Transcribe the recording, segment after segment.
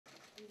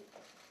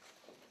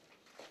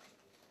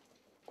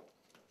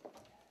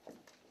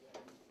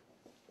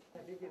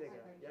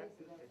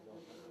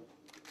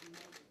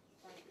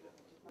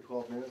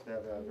12 minutes. They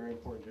have a very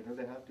important dinner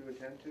they have to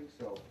attend to,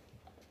 so.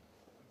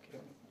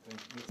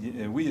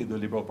 We, the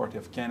Liberal Party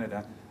of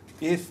Canada,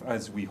 if,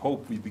 as we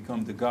hope, we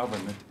become the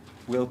government,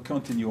 will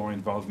continue our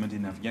involvement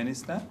in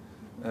Afghanistan.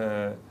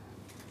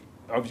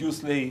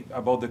 Obviously,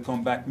 about the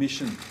combat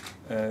mission,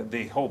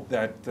 they hope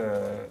that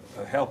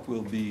help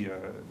will be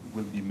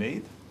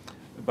made,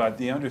 but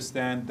they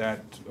understand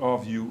that our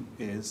view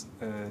is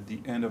the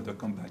end of the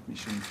combat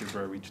mission in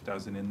February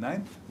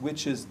 2009,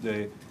 which is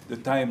the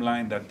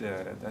timeline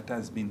that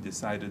has been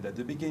decided at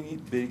the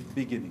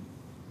beginning.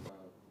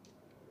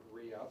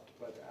 Re-upped,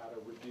 but at a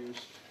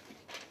reduced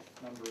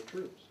number of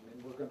troops. I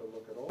mean, we're going to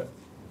look at all.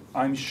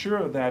 I'm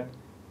sure that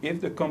if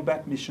the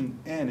combat mission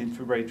ends in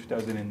February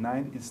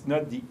 2009, it's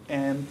not the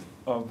end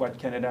of what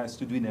Canada has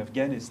to do in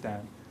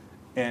Afghanistan.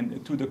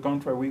 And to the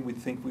contrary, we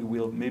think we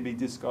will maybe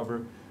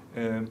discover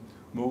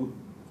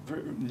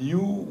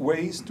new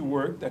ways to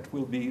work that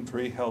will be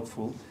very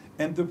helpful.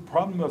 And the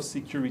problem of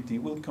security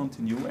will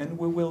continue, and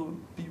we will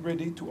be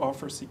ready to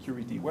offer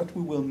security. What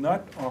we will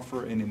not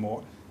offer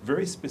anymore,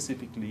 very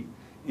specifically,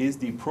 is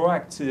the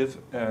proactive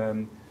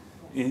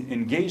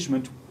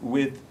engagement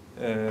with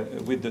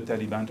the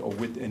Taliban or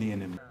with any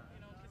enemy.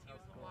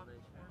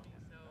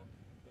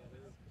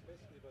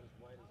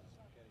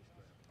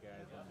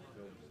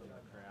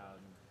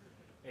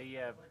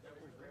 Yeah.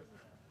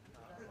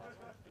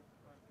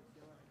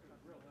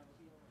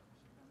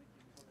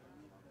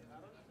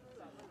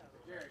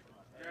 Jerry.